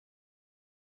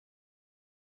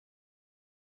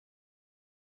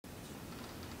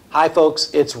Hi folks,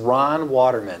 it's Ron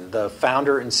Watermon, the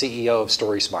founder and CEO of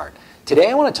Storysmart. Today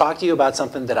I want to talk to you about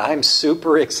something that I'm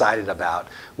super excited about,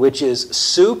 which is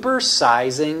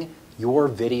supersizing your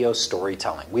video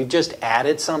storytelling. We've just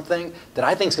added something that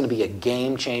I think is going to be a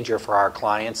game changer for our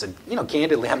clients. And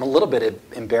candidly, I'm a little bit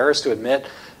embarrassed to admit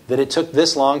that it took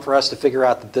this long for us to figure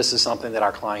out that this is something that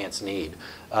our clients need.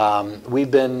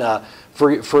 We've been,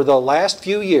 for the last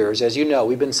few years, as you know,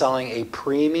 we've been selling a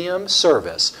premium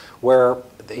service where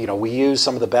we use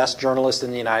some of the best journalists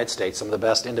in the United States, some of the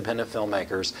best independent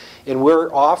filmmakers, and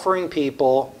we're offering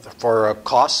people, for a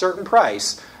cost-certain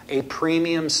price, a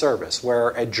premium service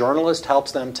where a journalist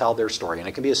helps them tell their story. And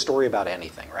it can be a story about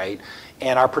anything, right?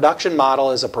 And our production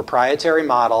model is a proprietary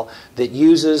model that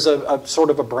uses a sort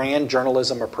of a brand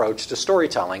journalism approach to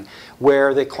storytelling,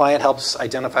 where the client helps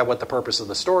identify what the purpose of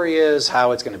the story is,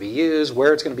 how it's going to be used,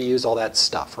 where it's going to be used, all that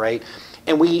stuff, right?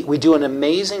 And we do an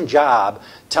amazing job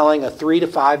telling a 3 to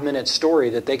 5 minute story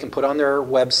that they can put on their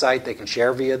website, they can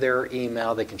share via their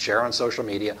email, they can share on social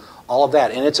media, all of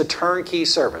that. And it's a turnkey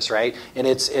service, right? And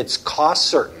it's cost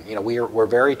certain. We're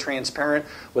very transparent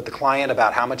with the client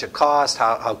about how much it costs,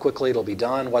 how quickly it'll be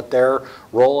done, what their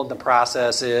role in the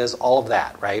process is, all of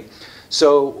that, right?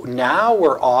 So now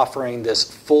we're offering this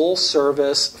full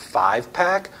service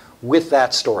 5-pack with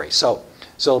that story. So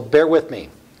bear with me.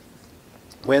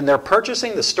 When they're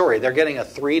purchasing the story, they're getting a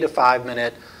 3 to 5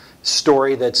 minute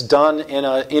story that's done in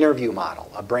an interview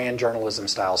model, a brand journalism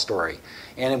style story.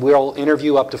 And we'll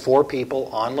interview up to 4 people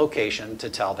on location to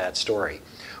tell that story.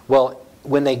 Well,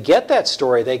 when they get that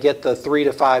story, they get the 3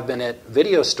 to 5 minute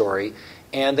video story,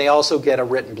 and they also get a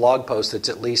written blog post that's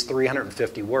at least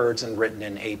 350 words and written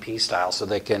in AP style so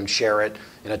they can share it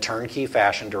in a turnkey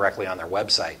fashion directly on their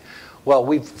website. Well,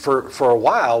 for a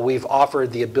while, we've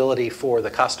offered the ability for the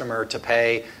customer to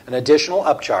pay an additional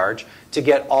upcharge to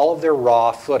get all of their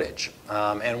raw footage.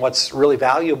 And what's really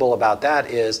valuable about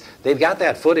that is they've got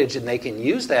that footage and they can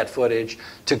use that footage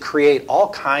to create all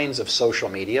kinds of social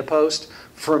media posts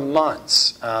for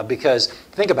months. Because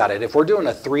think about it, if we're doing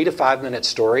a 3 to 5 minute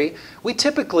story,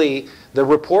 the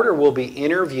reporter will be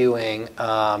interviewing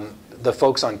the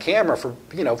folks on camera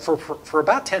for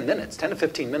about 10 minutes, 10 to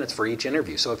 15 minutes for each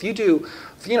interview. So if you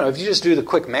just do the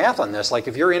quick math on this, like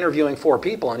if you're interviewing 4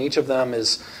 people and each of them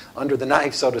is under the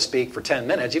knife, so to speak, for 10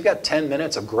 minutes, you've got 10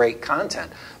 minutes of great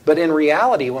content. But in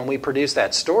reality, when we produce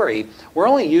that story, we're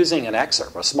only using an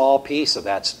excerpt, a small piece of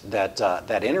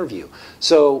that interview.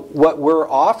 So what we're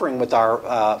offering with our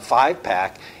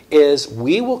 5-pack is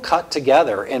we will cut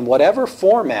together in whatever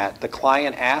format the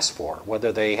client asks for,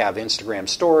 whether they have Instagram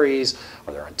stories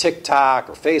or they're on TikTok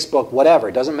or Facebook, whatever,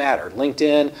 it doesn't matter.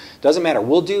 LinkedIn, doesn't matter.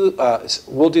 We'll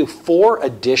do 4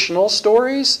 additional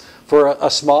stories for a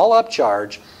small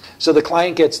upcharge, so the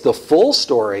client gets the full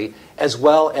story as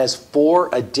well as 4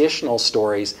 additional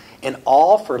stories, and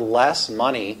all for less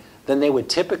money than they would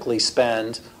typically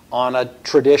spend on a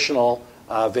traditional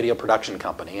video production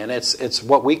company. And it's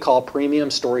what we call premium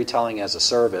storytelling as a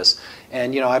service.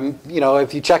 And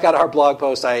if you check out our blog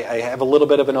post, I have a little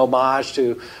bit of an homage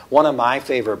to one of my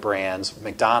favorite brands,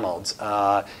 McDonald's.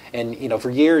 And for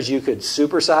years you could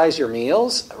supersize your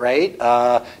meals, right?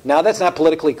 Now that's not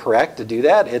politically correct to do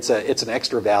that. It's an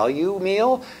extra value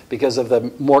meal because of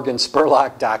the Morgan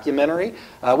Spurlock documentary,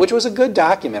 which was a good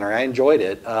documentary. I enjoyed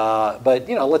it. But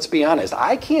let's be honest.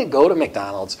 I can't go to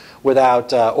McDonald's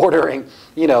without ordering.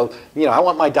 I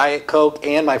want my Diet Coke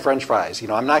and my French fries.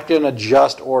 I'm not going to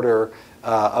just order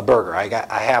a burger.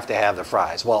 I have to have the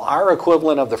fries. Well, our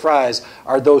equivalent of the fries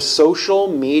are those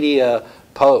social media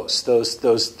posts,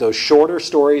 those shorter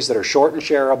stories that are short and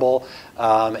shareable.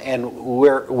 And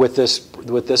with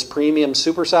this premium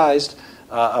supersized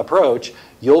approach,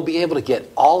 you'll be able to get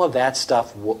all of that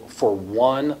stuff for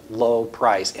one low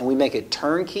price. And we make it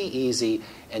turnkey easy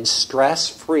and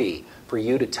stress-free for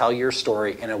you to tell your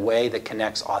story in a way that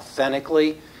connects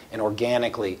authentically and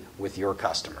organically with your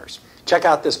customers. Check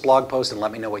out this blog post and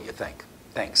let me know what you think.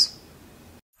 Thanks.